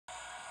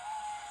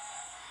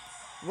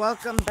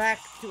Welcome back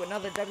to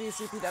another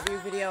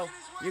WCPW video.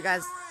 You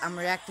guys, I'm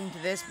reacting to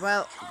this.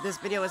 Well, this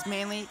video is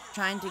mainly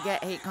trying to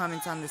get hate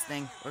comments on this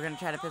thing. We're gonna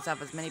try to piss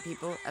off as many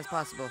people as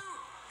possible.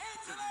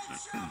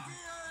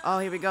 Oh,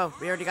 here we go.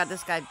 We already got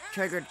this guy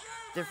triggered.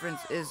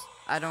 Difference is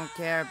I don't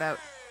care about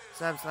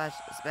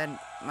 /spend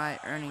my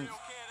earnings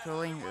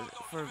trolling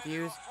for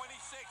views,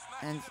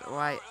 and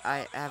why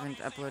I haven't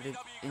uploaded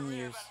in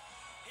years.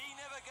 He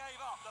never gave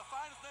up. The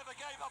fans never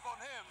gave up on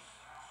him.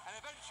 And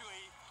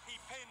eventually, he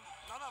pinned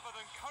none other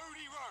than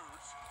Cody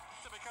Rhodes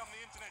to become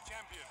the internet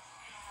champion.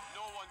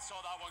 No one saw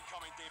that one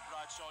coming, Dave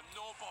Bradshaw.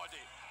 Nobody.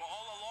 But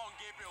all along,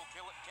 Gabriel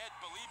Kidd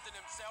believed in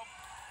himself.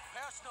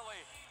 Personally,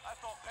 I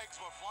thought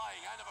pigs were flying.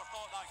 I never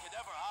thought that could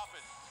ever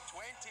happen.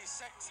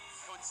 26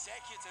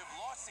 consecutive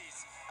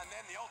losses, and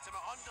then the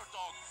ultimate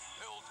underdog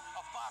pulled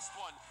a fast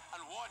one and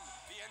won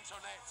the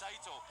internet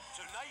title.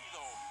 Tonight,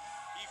 though,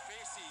 he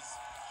faces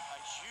a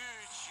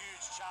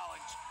huge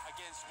challenge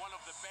against one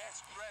of the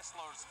best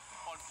wrestlers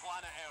on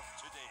planet Earth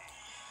today.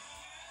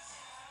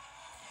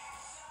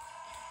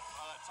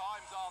 Well, at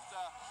times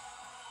after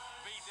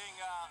beating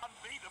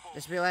unbeatable...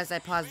 Just realized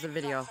I paused the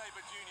video.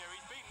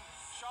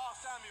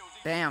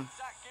 Bam.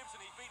 Zach Gibson,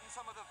 he's beaten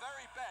some of the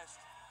very best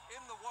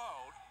in the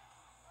world.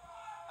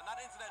 And that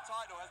internet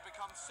title has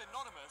become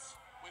synonymous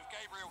with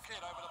Gabriel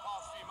Kidd over the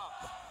past few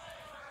months.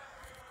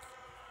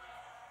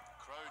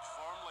 Crowd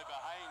firmly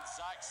behind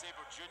Zack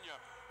Sabre Jr.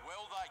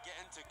 Will that get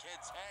into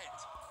Kidd's head?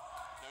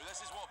 Now,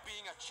 this is what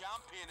being a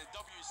champion in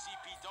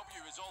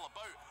WCPW is all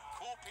about.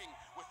 Coping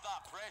with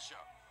that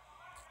pressure.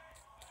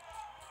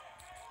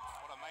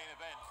 What a main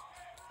event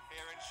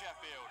here in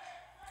Sheffield.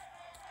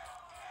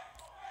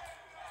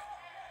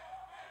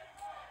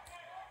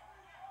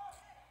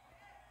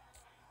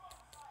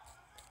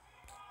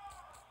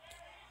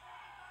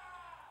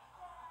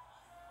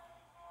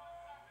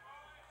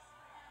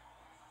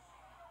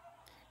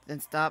 Then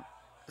stop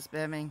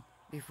spamming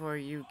before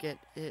you get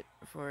hit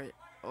for it.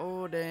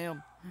 Oh,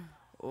 damn.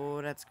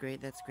 Oh, that's great,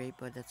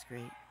 bud, that's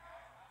great.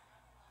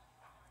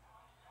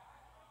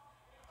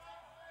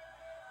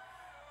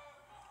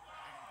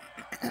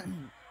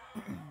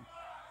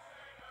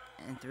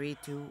 And 3,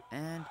 2,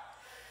 and...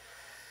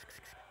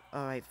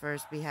 Alright,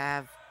 first we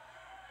have...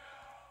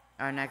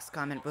 Our next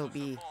comment will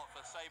be...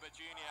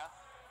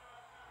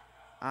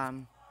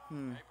 Gabriel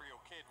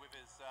Kidd with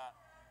his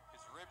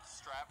ribs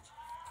strapped.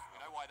 We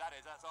know why that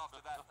is. That's after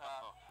that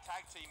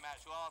tag team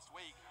match last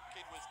week.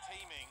 Kidd was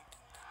teaming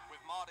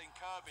with Martin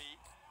Kirby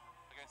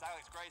against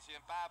Alex Gracie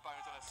and Bad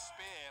Bones, and a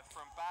spear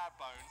from Bad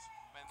Bones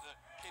meant that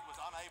Kidd was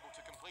unable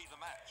to complete the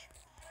match.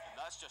 And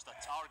that's just a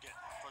target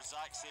for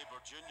Zack Sabre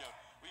Jr.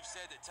 We've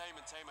said it time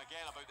and time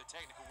again about the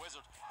technical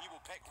wizard. He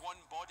will pick one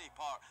body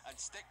part and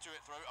stick to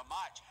it throughout a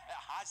match.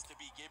 It has to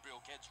be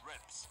Gabriel Kidd's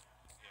ribs.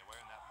 Yeah,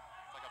 wearing that.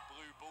 It's like a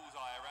blue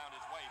bullseye around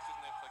his waist,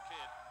 isn't it, for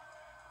Kidd?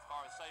 As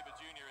far as Sabre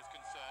Jr. is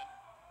concerned.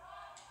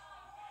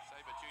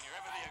 Sabre Jr.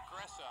 ever the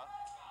aggressor.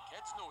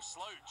 Kidd's no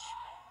slouch.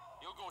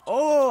 He'll go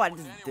I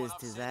just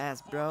dissed his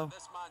ass, bro.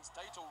 This man's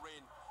title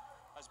reign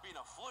has been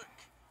a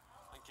fluke,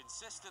 and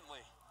consistently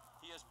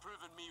he has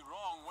proven me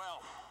wrong. Well,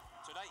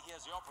 tonight he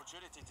has the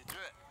opportunity to do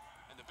it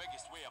in the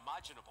biggest way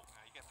imaginable.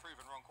 Now, you get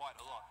proven wrong quite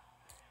a lot.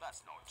 That's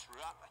not true.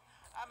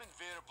 I'm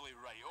invariably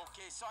right.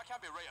 Okay, so I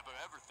can't be right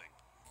about everything,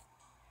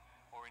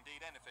 or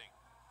indeed anything.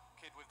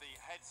 Kidd with the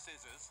head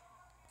scissors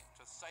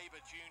to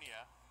Sabre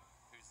Jr.,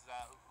 who's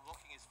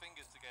locking his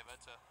fingers together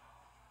to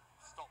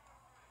stop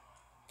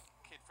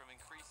Kidd from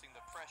increasing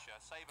the pressure.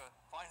 Sabre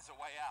finds a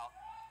way out.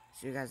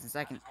 See you guys in a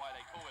second. That's why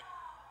they call it.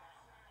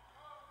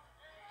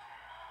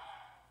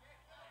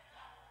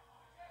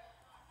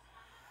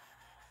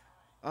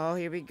 Oh,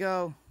 here we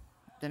go.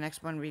 The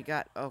next one we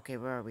got. Okay,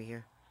 where are we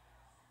here?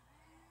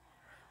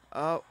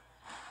 Oh,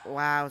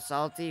 wow,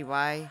 salty.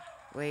 Why?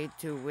 Way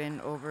to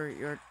win over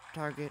your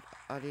target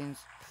audience.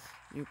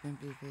 You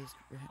pimply faced.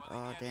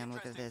 Oh, damn,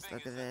 look at this.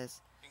 Look at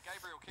this.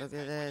 Look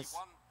at this. He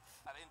won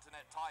that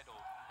internet title,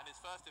 and his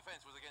first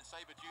defense was against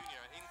Sabre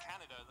Jr. in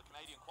Canada, the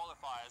Canadian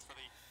qualifiers for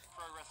the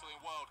Pro Wrestling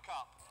World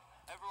Cup.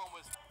 Everyone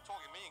was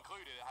talking, me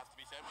included, it has to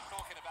be said, was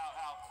talking about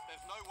how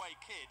there's no way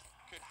Kidd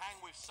could hang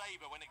with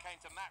Sabre when it came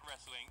to mat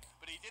wrestling,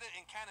 but he did it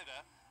in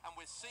Canada, and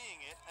we're seeing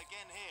it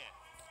again here.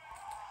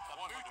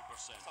 100%.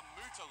 It's a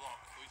Muta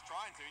lock. He's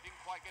trying to. He didn't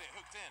quite get it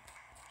hooked in.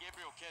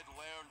 Gabriel Kidd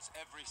learns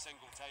every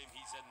single time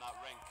he's in that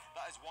ring.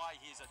 That is why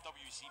he is a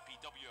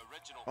WCPW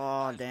original.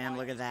 Oh, damn,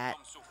 look at that.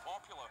 So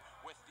popular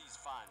with these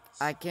fans.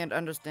 I can't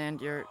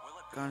understand your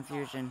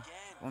confusion.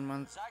 1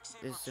 month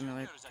is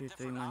similar to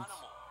 3 months.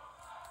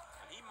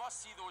 And he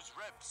must see those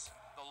ribs.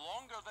 The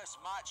longer this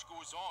match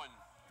goes on,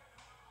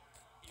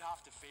 you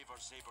have to favor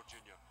Sabre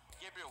Jr.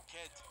 Gabriel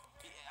Kidd,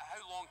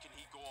 how long can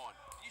he go on?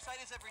 You say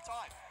this every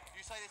time.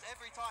 You say this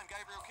every time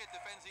Gabriel Kidd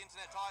defends the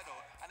internet title,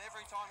 and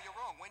every time you're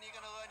wrong. When are you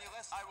going to learn your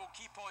lesson? I will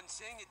keep on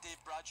saying it, Dave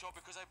Bradshaw,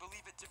 because I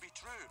believe it to be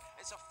true.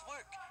 It's a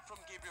fluke from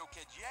Gabriel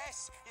Kidd.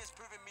 Yes, he has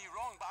proven me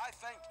wrong, but I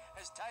think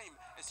his time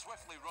is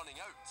swiftly running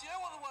out. Do you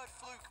know what the word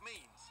fluke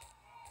means?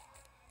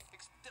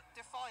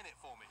 Define it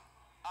for me.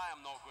 I am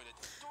not going to...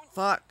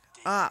 Fuck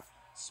up.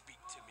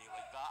 Speak to me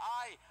like that.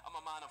 I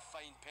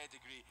fine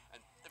pedigree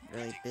and the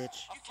Really,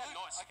 bitch. You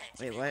cannot expect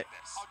Wait, to what?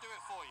 this. I'll do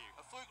it for you.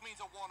 A fluke means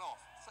a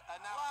one-off. And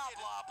now Blah, Kidd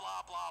blah,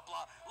 blah, blah,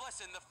 blah.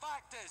 Listen, the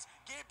fact is,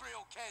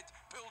 Gabriel Kidd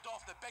pulled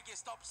off the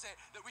biggest upset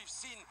that we've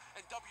seen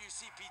in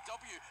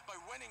WCPW by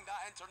winning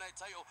that internet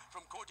title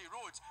from Cody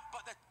Rhodes.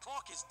 But the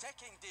clock is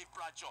ticking, Dave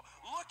Bradshaw.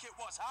 Look at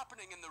what's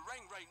happening in the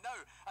ring right now.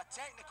 A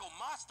technical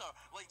master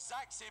like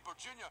Zack Sabre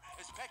Jr.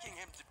 is picking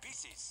him to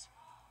pieces.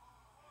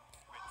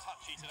 a bit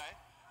touchy today.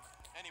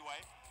 Anyway,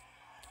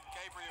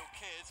 Gabriel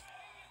Kidd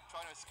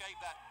trying to escape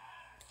that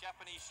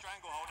Japanese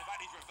stranglehold. In fact,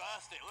 he's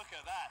reversed it. Look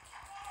at that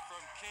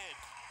from Kidd.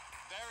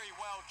 Very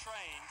well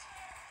trained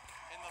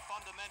in the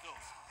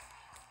fundamentals.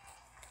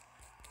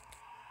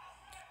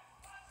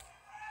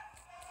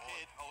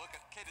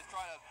 Kidd is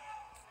trying to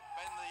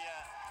bend the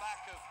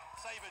back of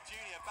Sabre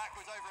Jr.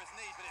 backwards over his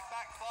knees, but it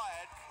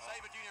backfired.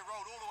 Sabre Jr.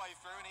 rolled all the way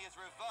through, and he has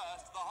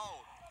reversed the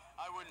hold.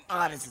 I wouldn't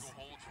This is go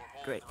hold for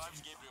hold. great. If I was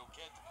Gabriel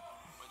Kidd,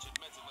 which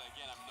admittedly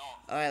again I'm not.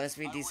 Alright, let's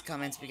read these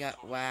comments. We got,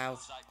 wow,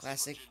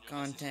 classic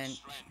content.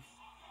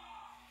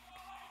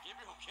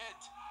 Gabriel Kidd,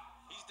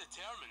 he's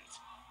determined.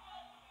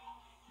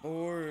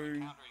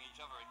 Boring. Countering each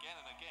other again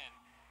and again.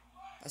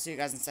 I'll see you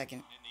guys in a second.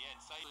 In the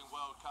end, saving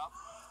World Cup.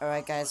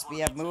 Alright guys, we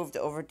have moved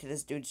over to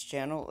this dude's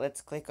channel.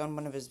 Let's click on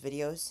one of his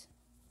videos.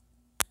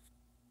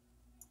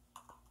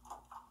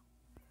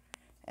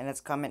 And let's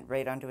comment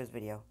right onto his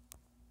video.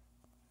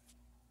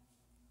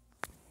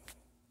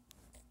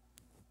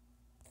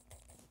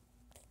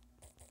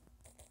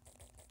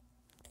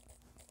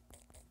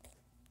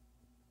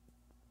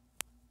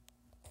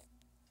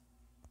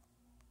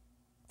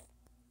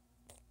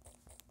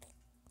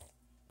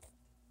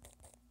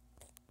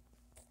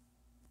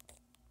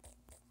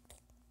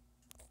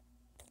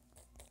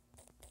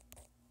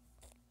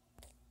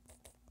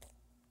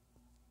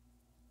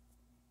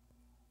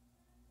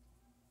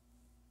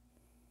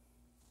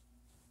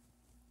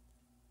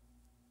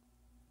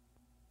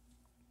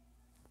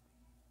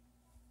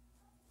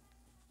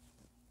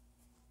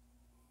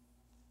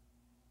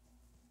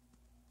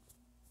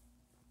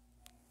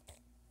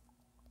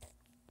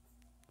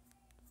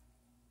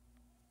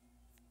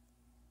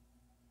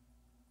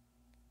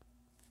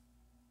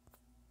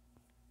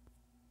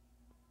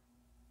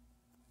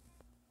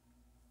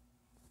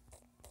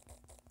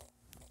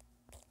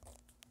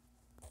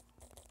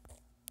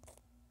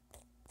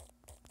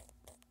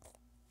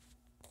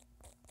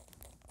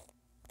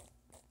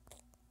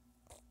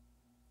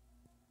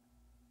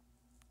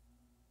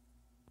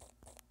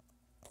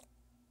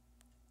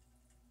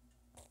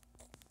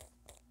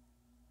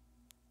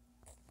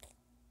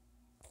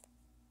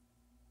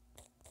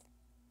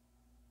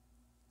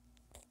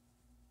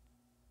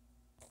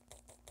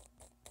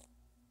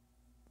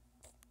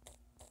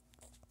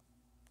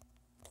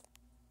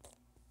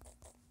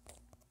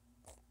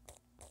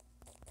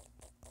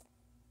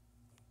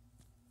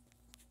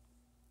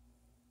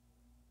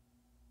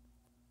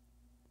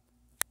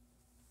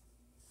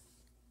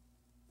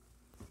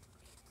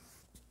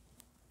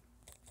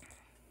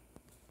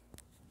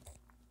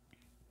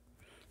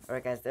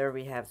 Alright guys, there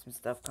we have some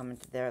stuff coming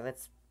to there.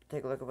 Let's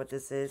take a look at what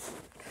this is.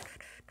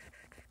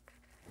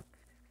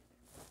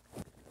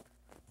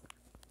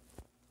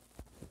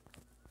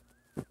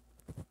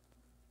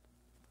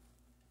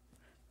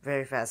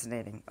 Very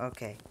fascinating.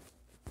 Okay.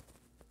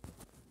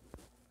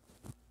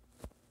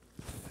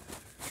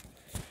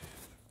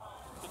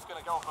 He's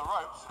going to go off the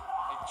ropes.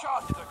 He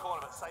charged into the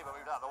corner, but Sabre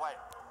moved out of the way.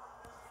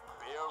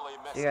 Barely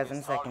See missing you guys in a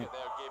his second. target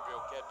there,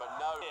 Gabriel Kidd, but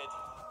now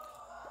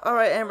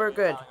Alright, Amber,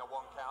 good. A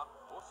one count.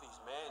 both these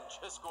men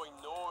just going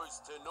nose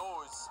to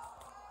nose.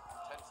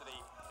 Intensity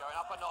going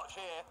up a notch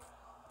here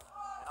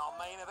in our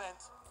main event.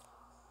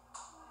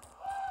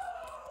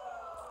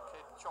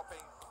 Kidd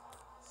chopping.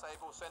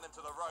 Sabre will send him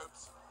to the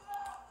ropes.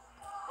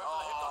 Went for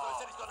the hip toss.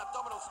 Instead he's got an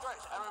abdominal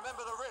stretch. And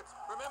remember the ribs.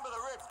 Remember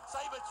the ribs.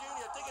 Sabre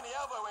Jr. digging the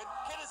elbow in.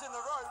 Kidd is in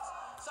the ropes.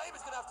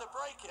 Sabre's going to have to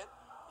break it.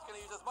 He's going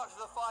to use as much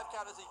of the 5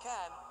 count as he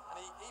can. And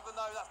even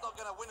though that's not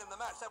going to win him the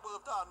match, that will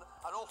have done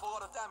an awful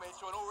lot of damage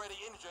to an already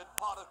injured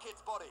part of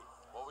Kidd's body.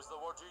 What was the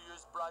word you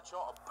used,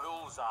 Bradshaw? A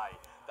bullseye.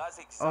 That's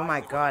exactly. Oh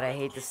my God, I what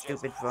hate this Cage is.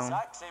 stupid phone.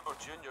 Zack Sabre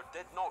Jr.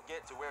 did not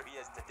get to where he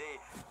is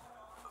today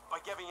by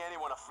giving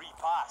anyone a free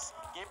pass.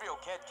 Gabriel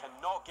Kidd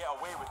cannot get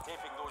away with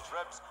taping those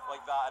ribs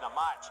like that in a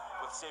match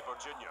with Sabre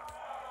Jr.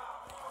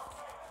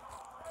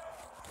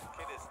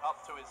 Kidd is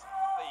up to his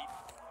feet.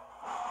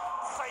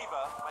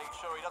 Sabre makes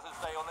sure he doesn't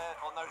stay on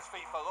those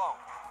feet for long.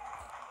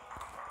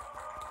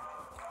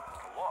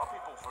 A lot of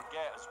people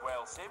forget as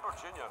well, Sabre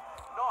Jr.,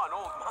 not an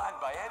old man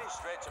by any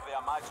stretch of the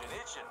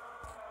imagination.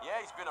 Yeah,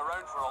 he's been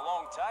around for a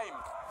long time,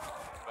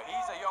 but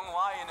he's a young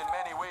lion in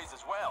many ways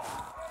as well.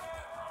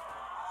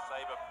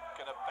 Sabre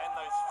going to bend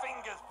those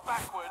fingers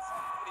backwards,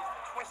 but he's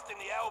twisting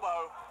the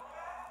elbow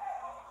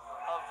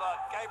of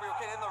Gabriel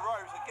Kidd in the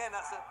ropes. Again,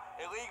 that's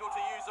illegal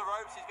to use the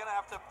ropes. He's going to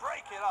have to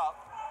break it up.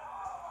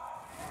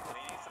 And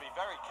he needs to be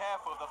very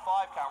careful of the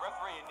 5 count.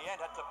 Referee in the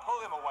end had to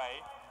pull him away.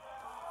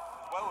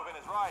 Well within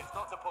his rights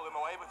not to pull him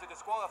away, but to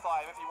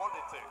disqualify him if he wanted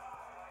to.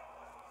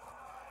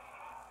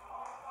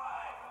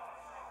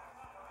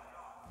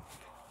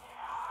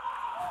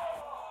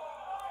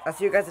 I'll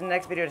see you guys in the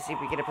next video to see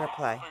if we get a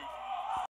reply.